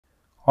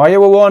Hi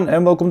everyone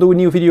and welcome to a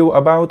new video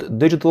about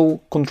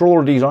digital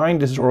controller design.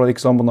 This is already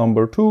example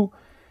number 2.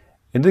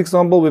 In this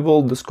example we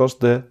will discuss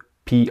the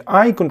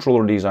PI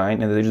controller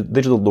design in the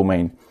digital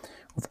domain.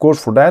 Of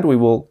course, for that we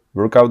will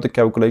work out the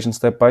calculation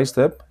step by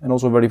step and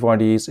also verify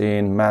these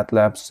in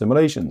MATLAB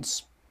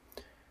simulations.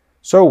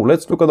 So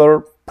let's look at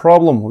our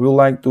problem. We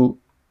would like to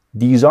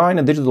design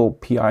a digital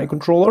PI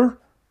controller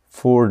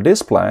for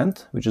this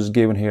plant, which is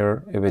given here,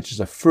 which is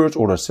a first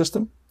order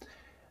system,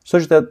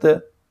 such that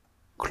the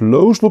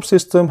closed loop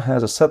system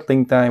has a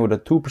settling time with a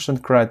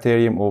 2%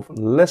 criterion of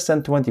less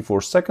than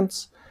 24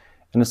 seconds,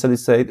 and the steady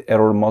state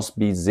error must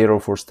be 0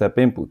 for step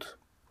input.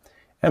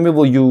 And we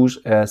will use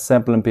a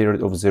sampling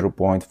period of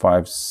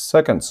 0.5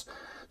 seconds.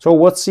 So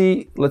let's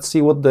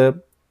see what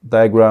the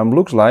diagram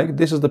looks like.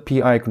 This is the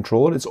PI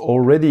controller. It's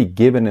already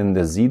given in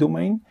the Z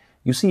domain.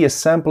 You see a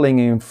sampling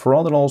in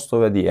front and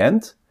also at the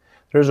end.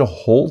 There's a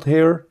hold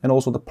here and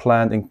also the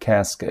plant in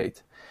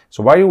cascade.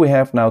 So why do we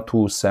have now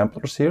two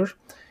samplers here?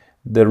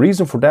 The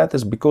reason for that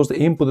is because the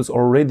input is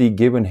already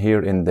given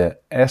here in the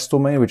S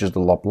domain, which is the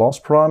Laplace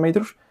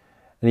parameter,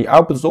 and the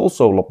output is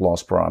also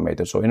Laplace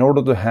parameter. So in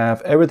order to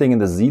have everything in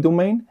the Z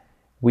domain,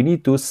 we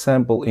need to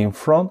sample in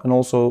front and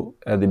also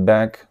at the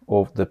back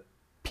of the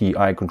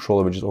PI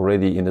controller, which is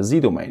already in the Z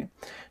domain.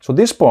 So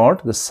this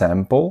part, the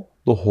sample,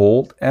 the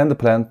hold, and the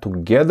plant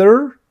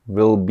together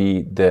will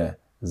be the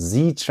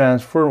Z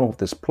transform of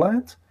this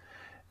plant,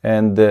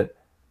 and the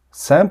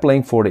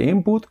sampling for the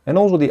input and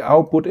also the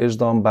output is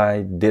done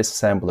by this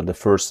sampler, the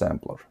first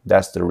sampler.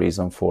 That's the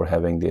reason for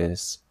having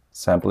this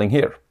sampling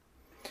here.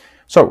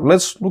 So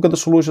let's look at the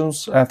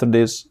solutions after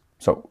this.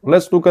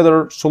 Let's look at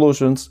our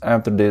solutions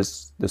after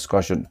this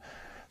discussion.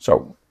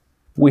 So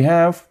we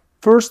have,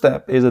 first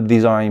step is a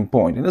design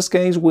point. In this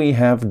case, we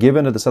have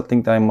given that the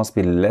settling time must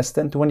be less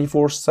than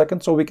 24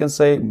 seconds. So we can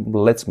say,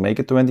 let's make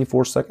it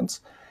 24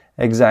 seconds.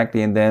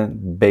 Exactly, and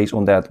then based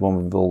on that one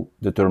we will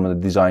determine the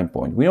design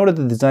point. We know that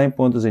the design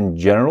point is in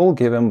general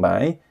given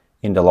by,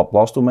 in the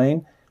Laplace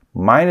domain,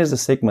 minus the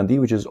sigma d,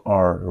 which is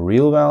our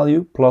real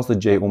value, plus the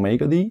j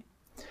omega d.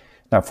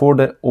 Now for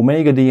the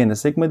omega d and the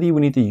sigma d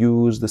we need to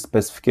use the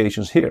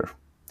specifications here.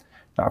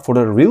 Now for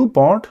the real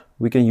part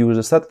we can use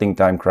the settling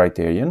time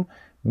criterion,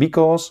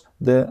 because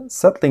the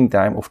settling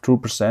time of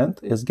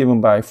 2% is given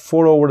by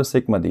 4 over the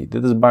sigma d.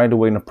 This is, by the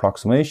way, an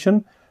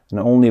approximation and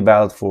only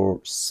valid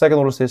for second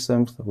order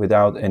systems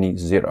without any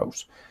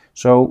zeros.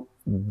 So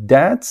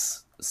that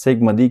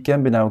sigma d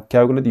can be now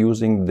calculated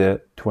using the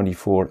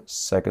 24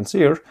 seconds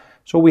here.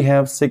 So we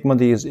have sigma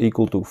d is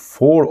equal to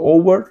 4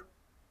 over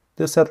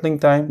the settling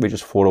time, which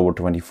is 4 over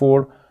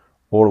 24,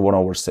 or 1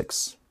 over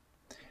 6.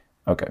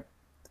 Okay,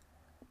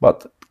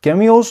 but can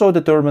we also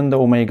determine the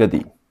omega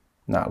d?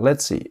 Now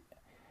let's see.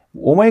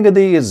 Omega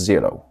d is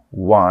 0.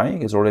 Why?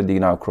 It's already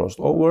now crossed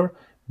over,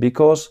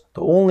 because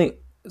the only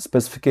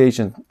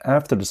specification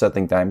after the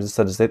settling time is a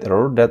steady state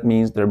error. That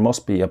means there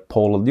must be a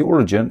pole at the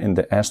origin in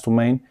the S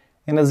domain.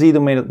 In the Z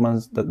domain,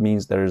 that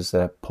means there is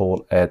a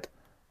pole at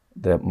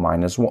the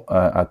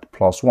at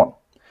plus 1.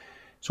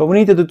 So we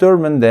need to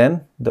determine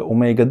then the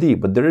omega d,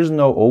 but there is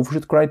no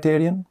overshoot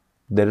criterion.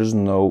 There is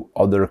no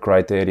other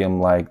criterion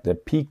like the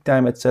peak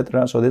time,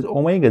 etc. So this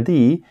omega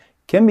d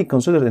can be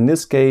considered in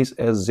this case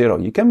as 0.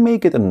 You can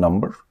make it a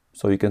number.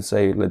 So you can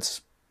say,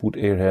 let's put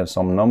here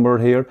some number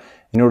here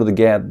in order to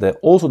get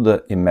also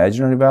the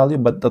imaginary value,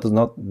 but that is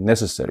not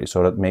necessary.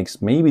 So that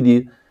makes maybe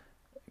the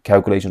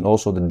calculation,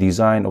 also the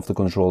design of the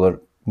controller,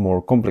 more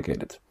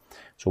complicated.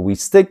 So we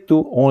stick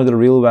to only the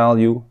real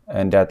value,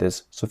 and that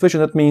is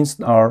sufficient. That means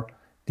our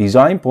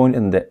design point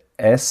in the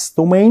S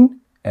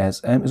domain,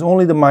 Sm, is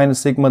only the minus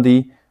sigma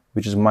d,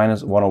 which is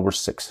minus 1 over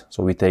 6.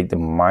 So we take the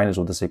minus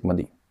of the sigma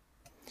d.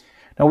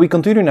 Now we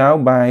continue now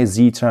by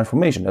Z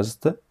transformation. That's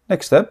the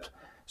next step.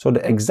 So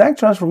the exact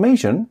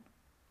transformation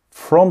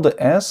from the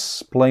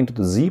S plane to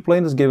the Z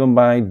plane is given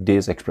by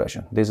this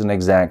expression. This is an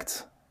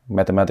exact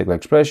mathematical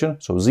expression.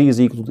 So Z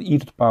is equal to e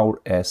to the power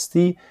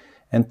st,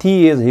 and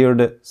t is here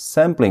the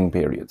sampling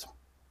period.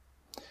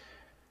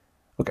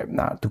 Okay,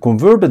 now to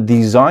convert the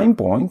design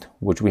point,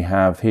 which we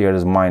have here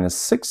is minus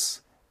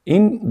 6,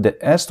 in the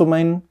S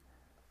domain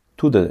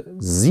to the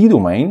Z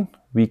domain,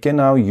 we can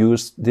now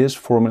use this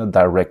formula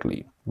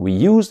directly. We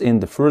used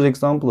in the first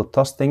example the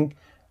Tusting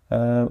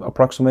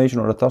approximation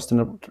or a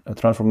Tusting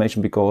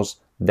transformation because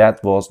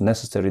that was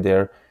necessary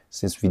there,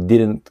 since we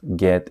didn't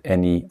get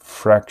any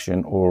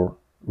fraction or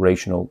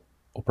rational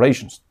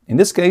operations. In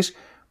this case,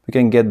 we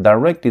can get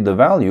directly the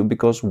value,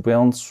 because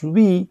once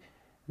we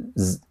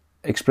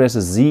express a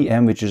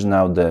Zm, which is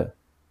now the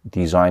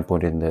design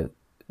point in the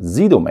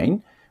Z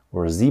domain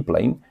or Z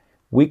plane,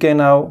 we can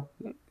now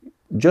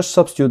just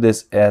substitute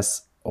this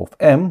S of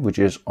m, which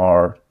is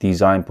our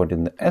design point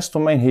in the S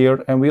domain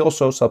here, and we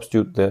also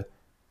substitute the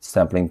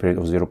sampling period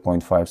of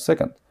 0.5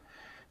 second.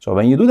 So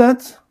when you do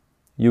that,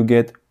 you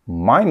get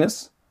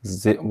minus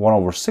 1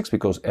 over 6,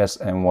 because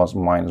Sm was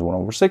minus 1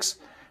 over 6,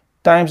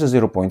 times the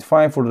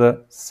 0.5 for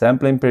the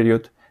sampling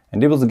period,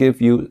 and it will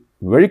give you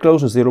very close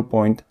to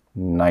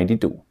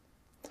 0.92.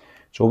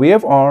 So we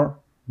have our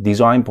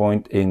design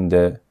point in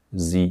the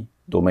Z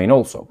domain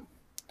also.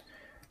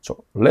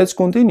 So let's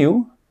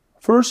continue.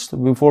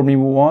 First, before we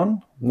move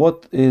on,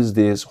 what is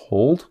this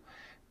hold?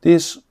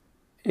 This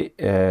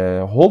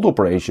hold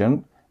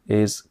operation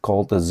is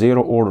called the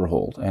zero order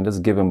hold, and it's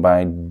given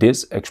by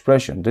this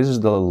expression. This is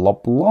the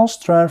Laplace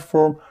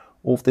transform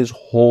of this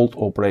hold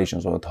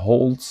operation. So it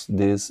holds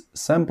this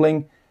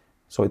sampling,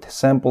 so it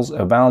samples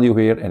a value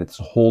here and it's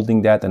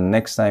holding that, and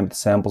next time it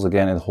samples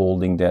again and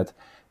holding that.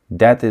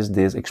 That is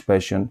this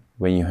expression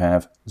when you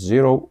have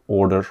zero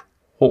order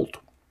hold.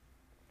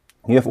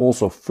 You have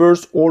also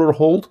first order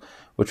hold,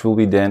 which will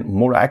be then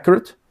more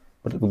accurate,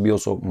 but it will be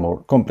also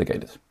more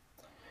complicated.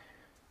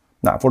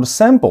 Now for the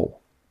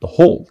sample, the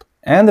hold,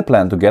 and the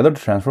plan together, the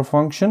transfer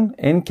function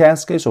in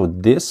cascade, so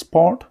this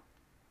part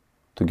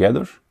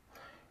together,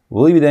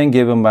 will be then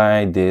given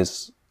by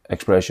this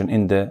expression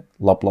in the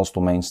Laplace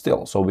domain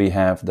still. So we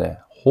have the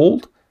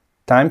hold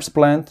times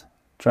planned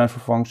transfer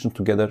function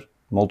together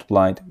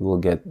multiplied, we will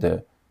get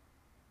the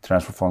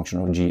transfer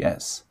function of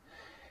GS.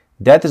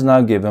 That is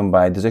now given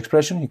by this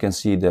expression. You can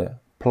see the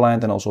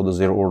planned and also the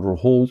zero order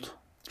hold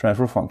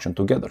transfer function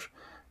together.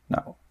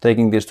 Now,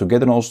 taking this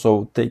together and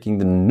also taking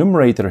the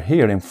numerator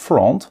here in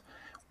front,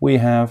 we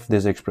have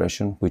this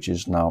expression, which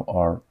is now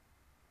our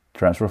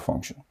transfer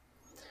function.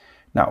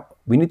 Now,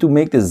 we need to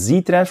make the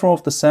z transform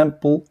of the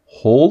sample,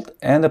 hold,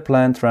 and the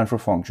planned transfer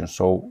function,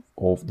 so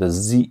of the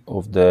z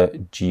of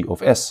the g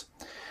of s.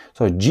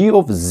 So g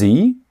of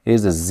z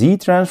is the z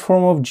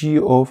transform of g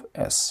of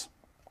s.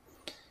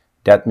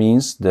 That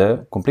means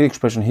the complete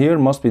expression here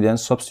must be then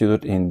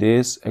substituted in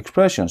this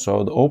expression.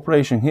 So the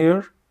operation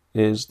here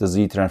is the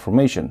z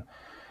transformation.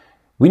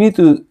 We need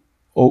to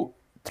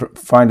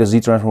find the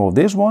z transform of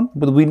this one,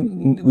 but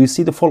we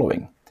see the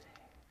following.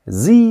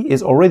 Z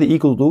is already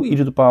equal to e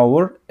to the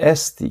power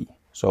st.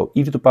 So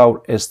e to the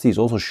power st is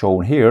also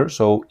shown here.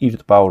 So e to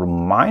the power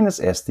minus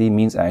st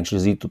means actually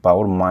z to the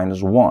power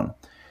minus 1.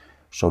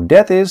 So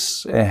that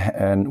is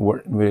a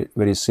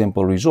very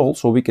simple result.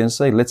 So we can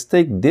say, let's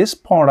take this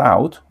part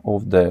out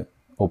of the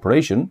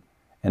operation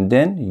and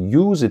then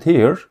use it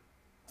here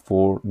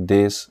for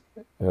this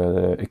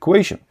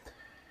equation.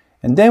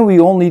 And then we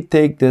only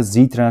take the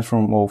z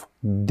transform of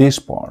this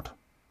part.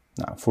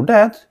 Now for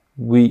that,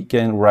 we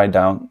can write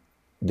down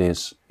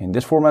this in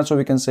this format. So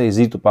we can say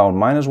z to the power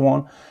minus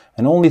 1.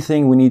 And only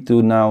thing we need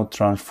to now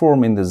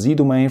transform in the z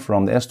domain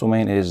from the s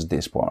domain is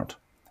this part,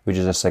 which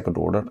is a second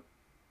order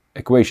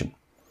equation.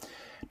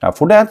 Now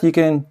for that, you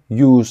can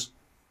use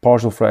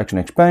partial fraction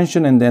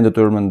expansion and then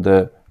determine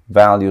the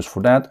values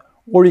for that.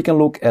 Or you can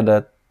look at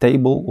a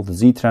table of the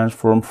z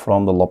transform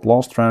from the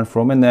Laplace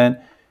transform, and then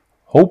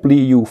hopefully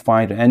you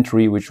find an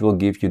entry which will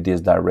give you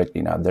this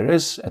directly. Now there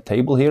is a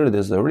table here.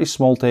 There's a very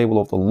small table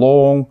of the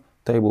long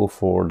table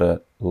for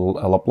the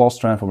Laplace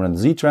transform and the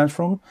z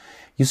transform.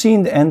 You see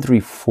in the entry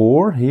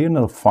 4 here, in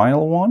the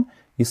final one,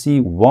 you see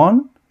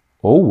 1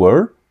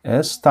 over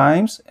s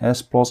times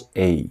s plus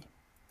a.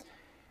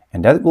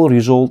 And that will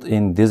result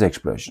in this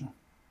expression.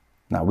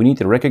 Now we need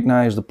to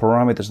recognize the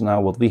parameters now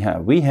what we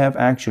have. We have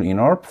actually in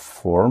our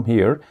form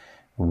here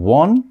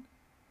 1,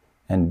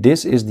 and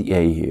this is the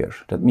a here.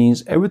 That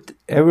means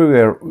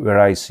everywhere where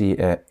I see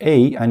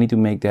a, I need to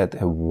make that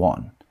a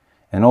 1.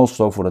 And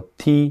also for the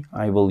t,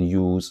 I will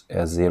use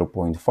a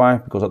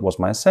 0.5 because that was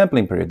my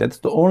sampling period. That's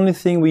the only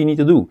thing we need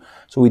to do.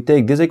 So we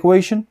take this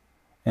equation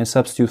and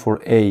substitute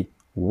for a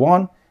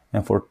 1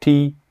 and for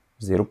t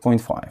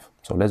 0.5.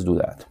 So let's do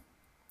that.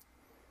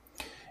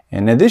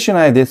 In addition,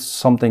 I did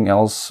something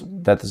else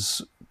that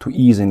is to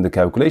ease in the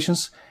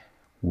calculations.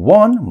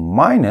 1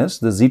 minus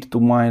the z to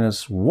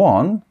minus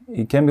 1,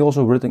 it can be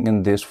also written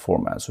in this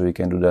format. So you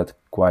can do that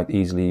quite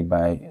easily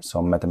by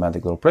some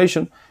mathematical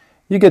operation.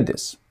 You get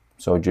this.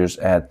 So just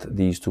add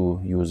these two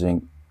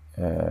using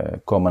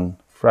common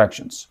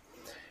fractions.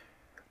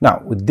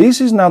 Now,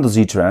 this is now the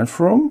z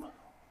transform.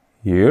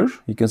 Here,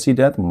 you can see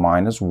that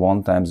minus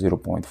 1 times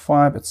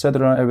 0.5,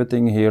 etc.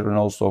 Everything here and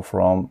also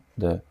from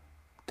the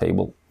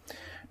table.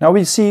 Now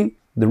we see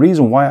the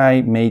reason why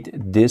I made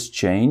this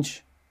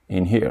change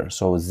in here.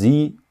 So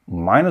z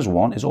minus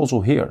 1 is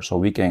also here. So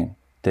we can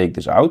take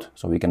this out.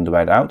 So we can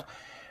divide out.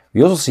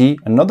 We also see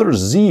another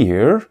z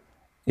here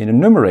in the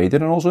numerator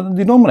and also in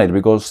the denominator,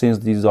 because since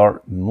these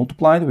are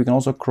multiplied, we can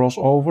also cross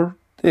over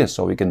this.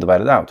 So we can divide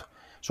it out.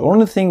 So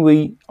only thing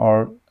we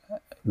are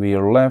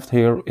left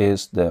here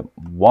is the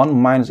 1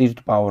 minus e to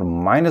the power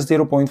minus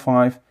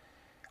 0.5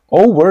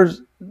 over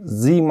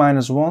z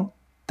minus 1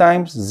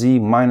 times z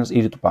minus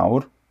e to the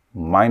power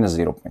minus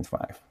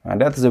 0.5.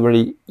 And that is a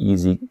very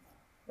easy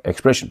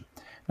expression.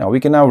 Now we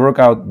can now work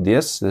out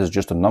this. This is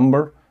just a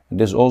number. And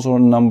this is also a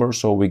number.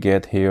 So we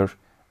get here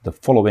the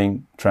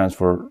following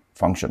transfer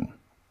function.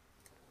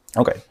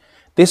 Okay,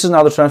 this is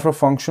now the transfer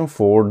function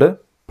for the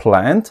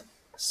planned,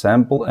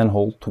 sample, and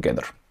hold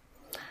together.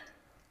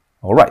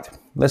 All right,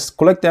 let's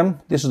collect them.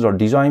 This is our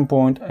design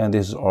point, and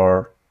this is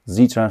our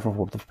z transfer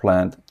for the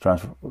planned,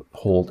 transfer,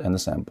 hold, and the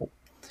sample.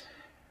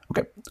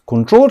 Okay,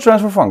 controller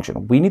transfer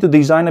function. We need to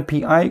design a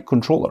PI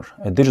controller,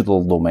 a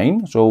digital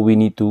domain. So we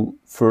need to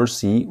first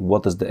see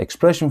what is the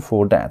expression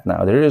for that.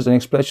 Now there is an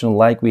expression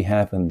like we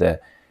have in the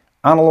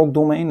analog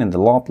domain and the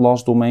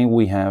Laplace domain,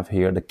 we have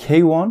here the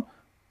k1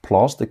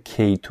 plus the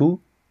k2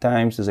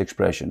 times this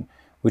expression,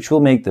 which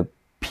will make the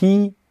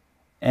p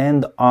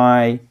and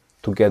I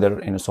together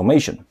in a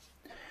summation.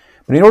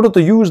 But in order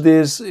to use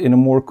this in a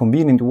more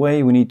convenient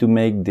way, we need to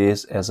make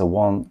this as a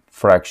one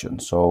fraction.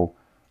 So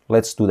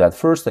let's do that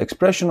first. The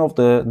expression of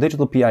the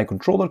digital PI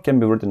controller can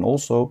be written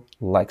also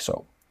like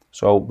so.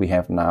 So we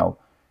have now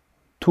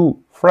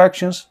two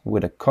fractions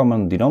with a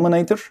common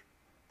denominator.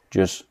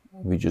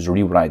 We just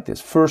rewrite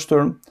this first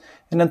term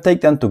and then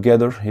take them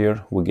together.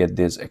 Here we get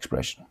this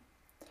expression.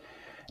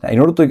 Now, in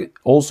order to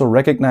also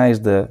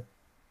recognize the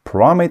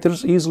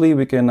parameters easily,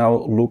 we can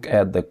now look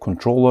at the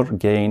controller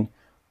gain,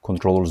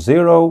 controller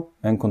 0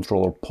 and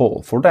controller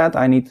pole. For that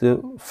I need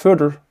to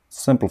further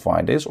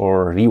simplify this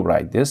or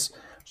rewrite this.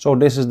 So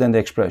this is then the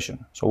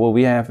expression. So what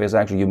we have is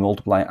actually you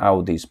multiply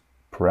out these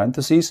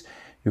parentheses,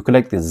 you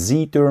collect the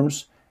z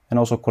terms and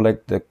also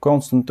collect the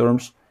constant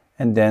terms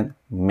and then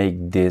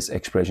make this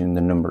expression in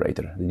the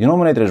numerator. The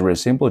denominator is very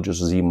simple,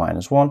 just z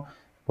minus 1,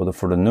 but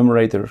for the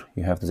numerator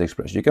you have this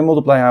expression. You can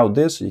multiply out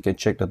this, you can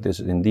check that this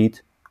is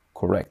indeed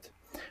correct.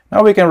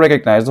 Now we can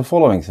recognize the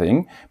following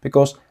thing,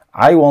 because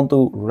I want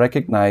to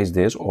recognize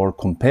this or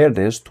compare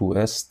this to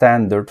a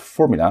standard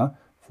formula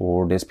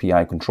for this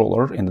PI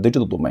controller in the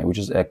digital domain, which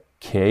is a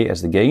K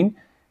as the gain,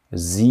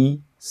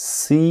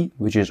 ZC,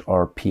 which is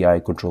our PI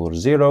controller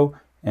 0,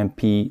 and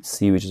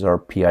PC, which is our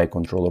PI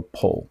controller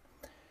pole.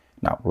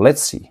 Now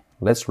let's see.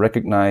 Let's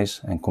recognize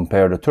and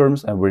compare the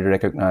terms, and we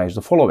recognize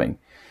the following.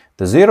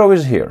 The 0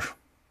 is here.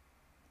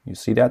 You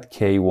see that?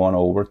 K1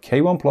 over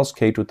K1 plus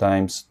K2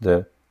 times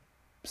the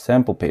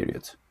sample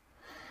period.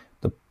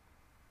 The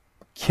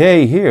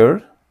K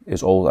here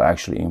is all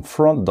actually in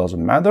front,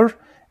 doesn't matter,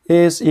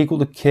 is equal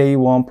to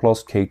K1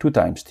 plus K2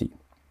 times T.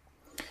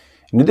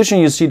 In addition,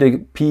 you see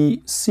the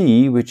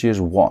PC, which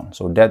is 1.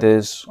 So that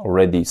is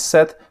already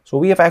set. So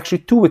we have actually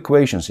two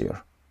equations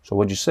here. So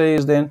what you say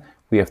is then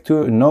we have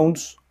two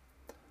unknowns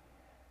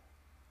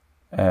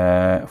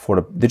for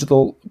the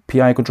digital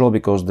PI control,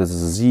 because this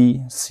is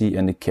Z, C,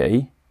 and the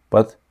K.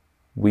 But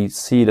we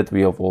see that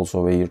we have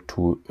also here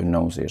two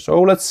unknowns here. So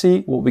let's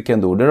see what we can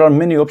do. There are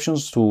many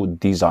options to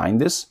design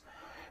this.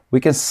 We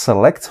can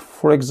select,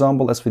 for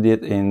example, as we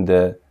did in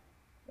the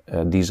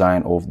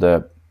design of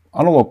the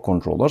analog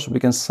controllers, we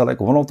can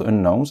select one of the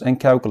unknowns and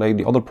calculate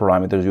the other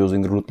parameters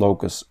using the root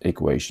locus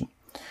equation.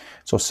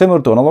 So similar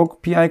to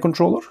analog PI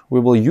controller, we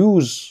will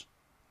use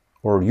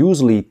or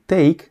usually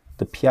take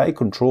the PI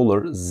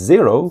controller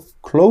 0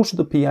 close to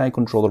the PI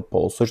controller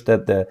pole, such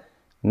that the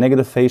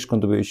negative phase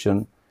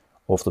contribution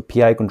of the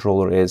PI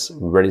controller is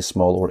very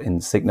small or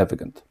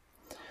insignificant.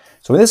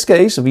 So in this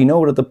case, we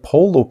know that the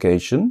pole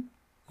location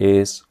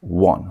is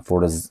 1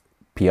 for the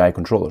PI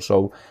controller.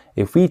 So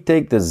if we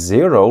take the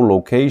 0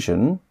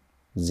 location,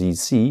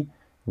 ZC,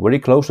 very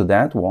close to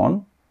that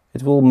one,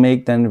 it will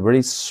make then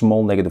very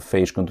small negative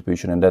phase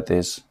contribution, and that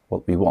is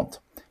what we want.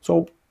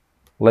 So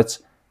let's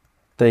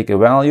take a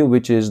value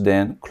which is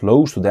then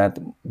close to that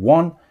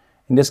one.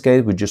 In this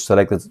case, we just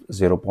selected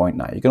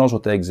 0.9. You can also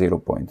take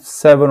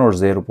 0.7 or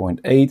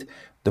 0.8.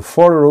 The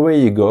farther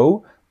away you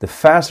go, the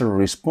faster the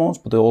response,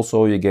 but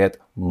also you get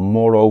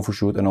more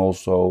overshoot and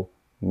also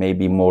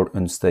maybe more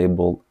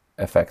unstable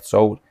effects.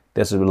 So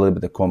this is a little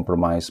bit of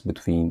compromise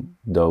between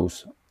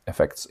those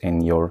effects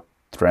in your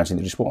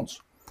transient response.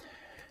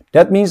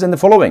 That means then the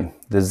following.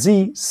 The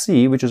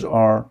ZC, which is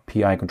our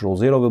PI control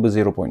 0, will be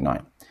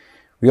 0.9.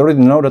 We already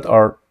know that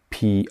our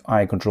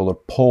PI controller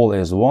pole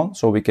is 1,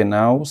 so we can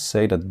now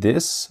say that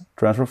this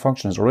transfer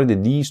function is already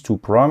these two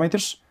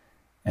parameters,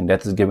 and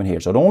that is given here.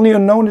 So the only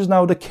unknown is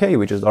now the K,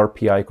 which is our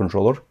PI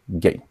controller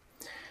gain.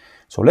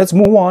 So let's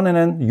move on and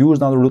then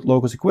use now the root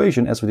locus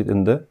equation as we did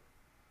in the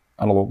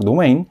analog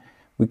domain.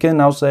 We can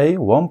now say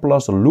 1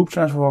 plus the loop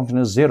transfer function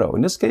is 0.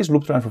 In this case,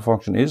 loop transfer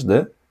function is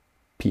the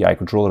PI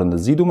controller in the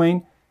Z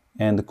domain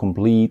and the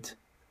complete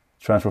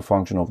transfer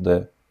function of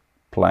the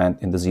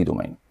plant in the Z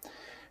domain.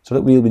 So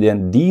that will be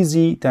then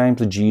dz times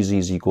the gz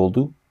is equal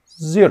to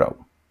 0.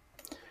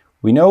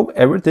 We know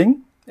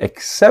everything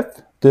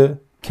except the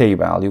K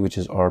value, which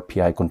is our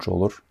PI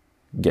controller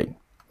gain.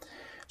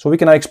 So we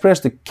can now express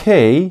the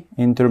K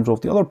in terms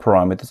of the other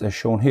parameters as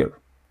shown here.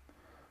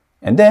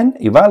 And then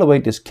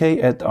evaluate this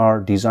K at our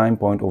design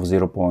point of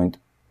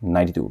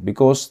 0.92.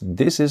 Because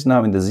this is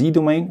now in the Z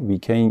domain, we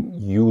can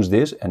use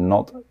this and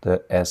not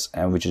the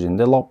Sm, which is in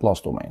the Laplace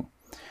domain.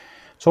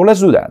 So let's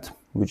do that,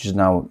 which is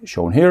now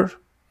shown here.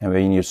 And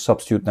when you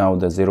substitute now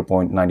the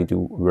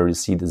 0.92 where you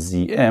see the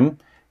Zm,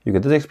 you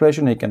get this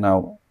expression. You can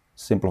now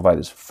simplify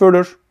this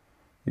further.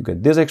 You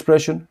get this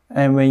expression.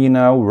 And when you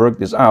now work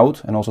this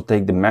out and also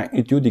take the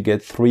magnitude, you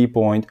get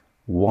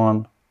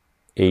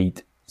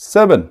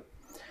 3.187.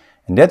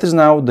 And that is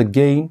now the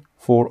gain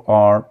for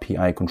our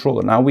PI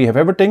controller. Now we have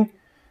everything,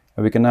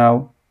 and we can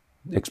now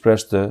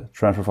express the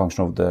transfer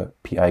function of the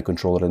PI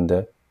controller in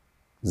the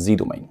Z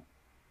domain.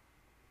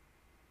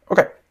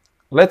 Okay.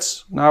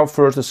 Let's now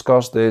first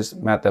discuss this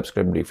MATLAB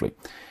script briefly.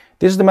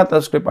 This is the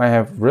MATLAB script I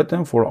have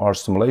written for our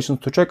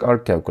simulations to check our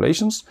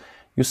calculations.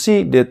 you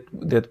see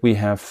that we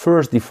have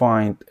first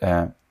defined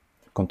a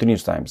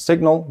continuous time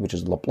signal, which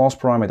is the Laplace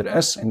parameter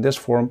s in this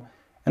form,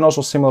 and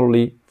also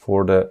similarly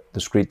for the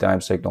discrete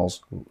time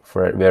signals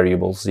for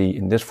variable z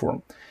in this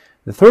form.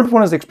 The third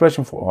one is the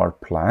expression for our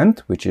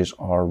plant, which is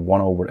our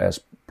 1 over s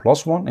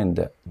plus 1 in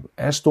the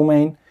s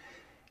domain.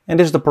 And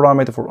this is the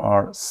parameter for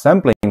our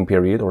sampling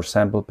period or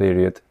sample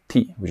period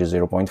t, which is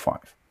 0.5.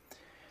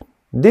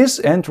 This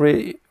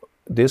entry,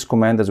 this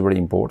command is very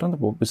important.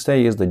 What we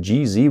say is the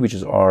gz, which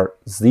is our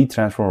z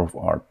transform of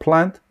our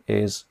plant,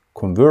 is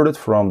converted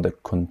from the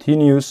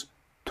continuous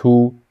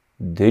to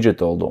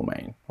digital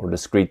domain or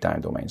discrete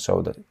time domain.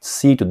 So the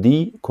c to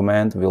d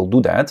command will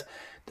do that.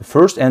 The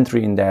first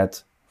entry in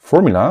that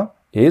formula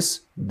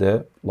is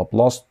the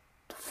Laplace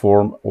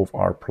form of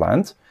our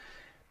plant.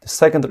 The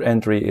second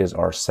entry is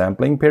our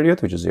sampling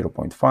period, which is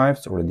 0.5,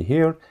 it's already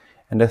here.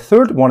 And the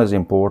third one is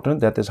important,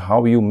 that is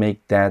how you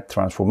make that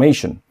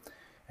transformation.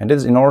 And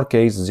this is in our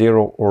case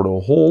zero order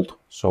hold.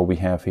 So we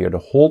have here the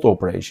hold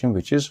operation,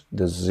 which is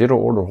the zero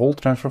order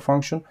hold transfer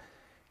function.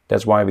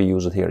 That's why we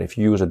use it here. If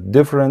you use a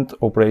different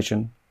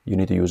operation, you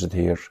need to use it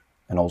here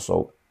and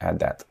also add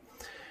that.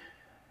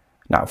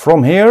 Now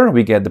from here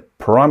we get the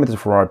parameters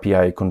for our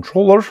PI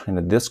controller in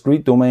the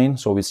discrete domain.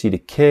 So we see the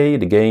K,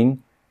 the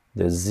gain,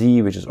 the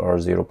Z, which is our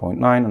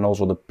 0.9, and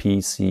also the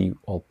PC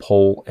or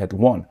pole at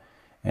 1.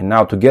 And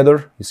now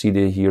together you see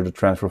here the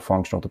transfer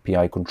function of the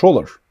PI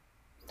controller.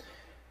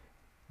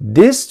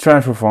 This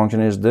transfer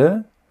function is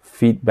the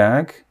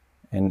feedback,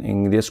 and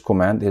in this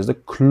command is the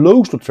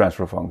close to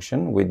transfer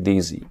function with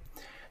dz.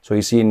 So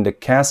you see in the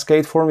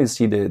cascade form, you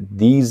see the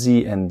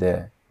dz and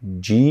the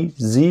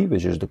gz,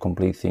 which is the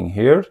complete thing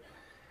here.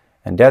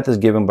 And that is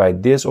given by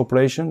this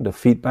operation. The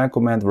feedback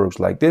command works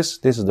like this.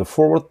 This is the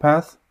forward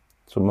path,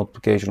 so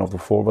multiplication of the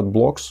forward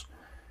blocks.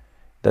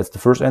 That's the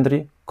first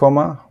entry,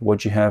 comma,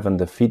 what you have in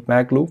the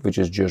feedback loop, which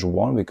is just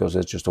 1 because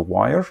it's just a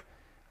wire.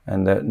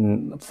 And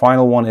the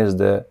final one is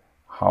the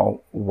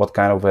what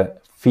kind of a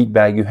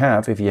feedback you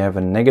have. If you have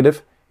a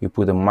negative, you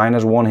put a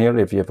 -1 here.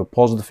 If you have a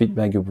positive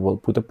feedback, you will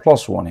put a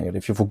 +1 here.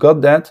 If you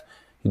forgot that,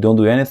 you don't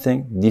do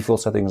anything.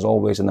 Default setting is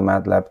always in the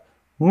MATLAB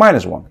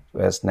 -1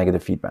 as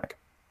negative feedback.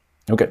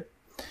 Okay,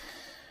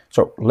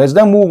 so let's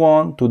then move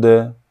on to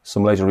the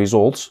simulation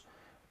results.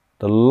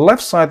 The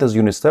left side is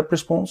unit step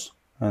response,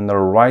 and the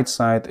right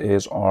side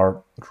is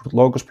our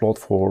locus plot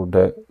for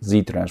the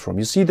z transform.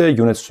 You see the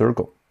unit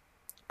circle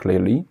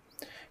clearly.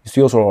 You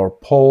see also our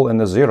pole and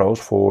the zeros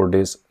for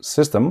this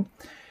system.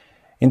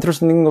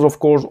 Interesting is of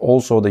course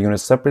also the unit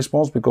step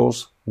response,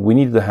 because we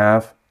need to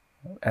have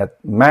at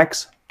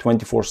max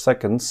 24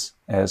 seconds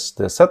as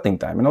the settling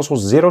time, and also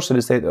 0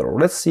 steady state error.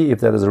 Let's see if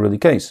that is really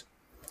the case.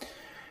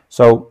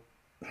 So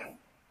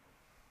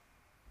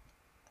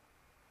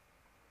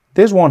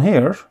this one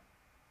here,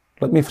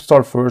 let me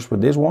start first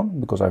with this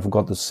one because I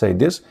forgot to say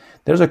this.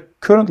 There's a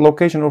current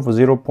location of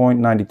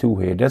 0.92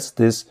 here. That's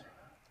this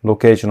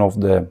location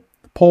of the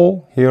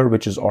pole here,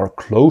 which is our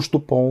close to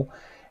pole.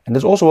 And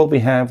that's also what we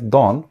have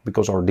done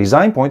because our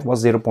design point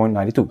was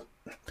 0.92.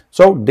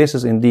 So this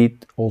is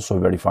indeed also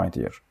verified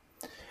here.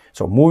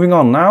 So moving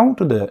on now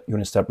to the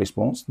unit step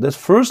response. This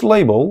first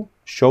label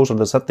shows that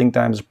the settling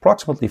time is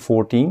approximately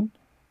 14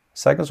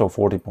 seconds or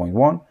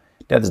 40.1.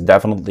 That is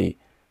definitely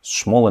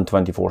small in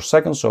 24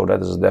 seconds, so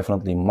that is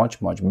definitely much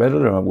better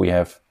than what we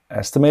have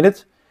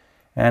estimated.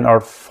 And our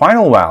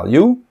final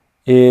value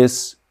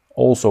is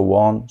also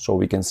 1, so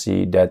we can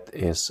see that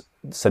is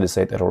steady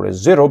state error is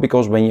 0,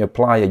 because when you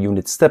apply a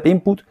unit step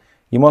input,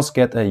 you must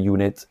get a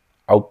unit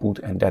output,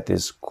 and that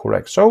is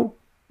correct. So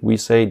we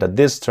say that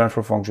this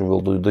transfer function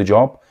will do the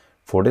job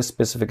for this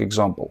specific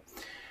example.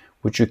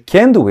 What you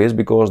can do is,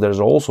 because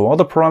there's also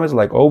other parameters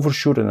like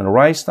overshoot and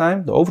rise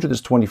time. The overshoot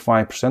is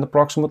 25%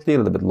 approximately, a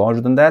little bit larger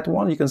than that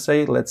one. You can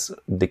say let's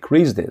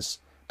decrease this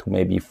to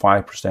maybe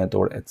 5%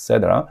 or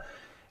etc.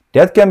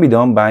 That can be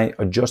done by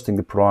adjusting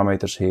the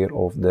parameters here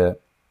of the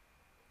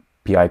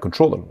PI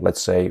controller.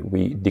 Let's say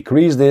we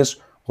decrease this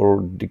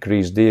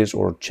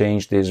or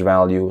change this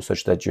value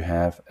such that you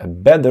have a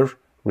better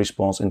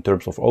response in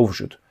terms of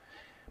overshoot.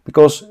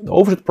 Because the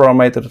overshoot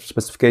parameter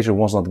specification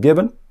was not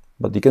given,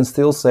 but you can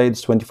still say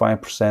this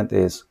 25%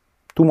 is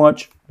too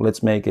much.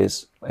 Let's make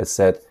it, as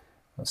said,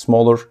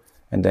 smaller,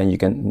 and then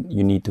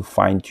you need to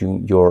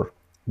fine-tune your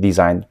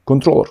design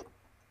controller.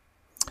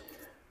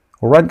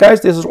 Alright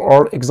guys, this is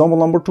our example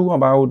number 2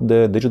 about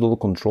the digital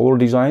controller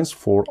designs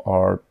for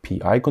our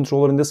PI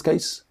controller in this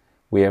case.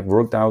 We have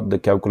worked out the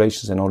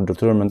calculations in order to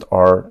determine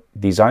our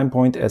design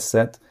point as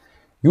set.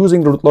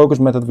 Using the root locus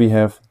method, we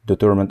have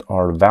determined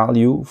our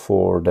value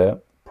for the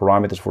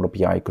parameters for the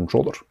PI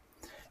controller.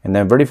 And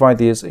then verify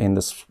this in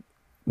the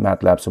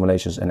MATLAB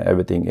simulations, and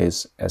everything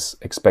is as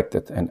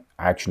expected and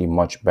actually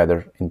much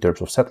better in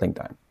terms of settling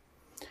time.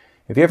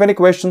 If you have any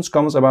questions,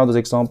 comments about this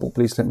example,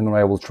 please let me know.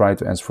 I will try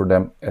to answer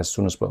them as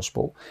soon as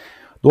possible.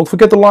 Don't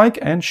forget to like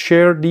and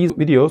share these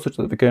videos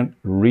so that we can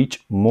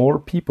reach more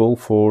people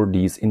for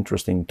these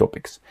interesting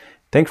topics.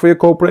 Thanks for your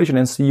cooperation,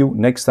 and see you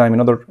next time in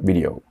another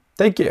video.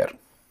 Take care.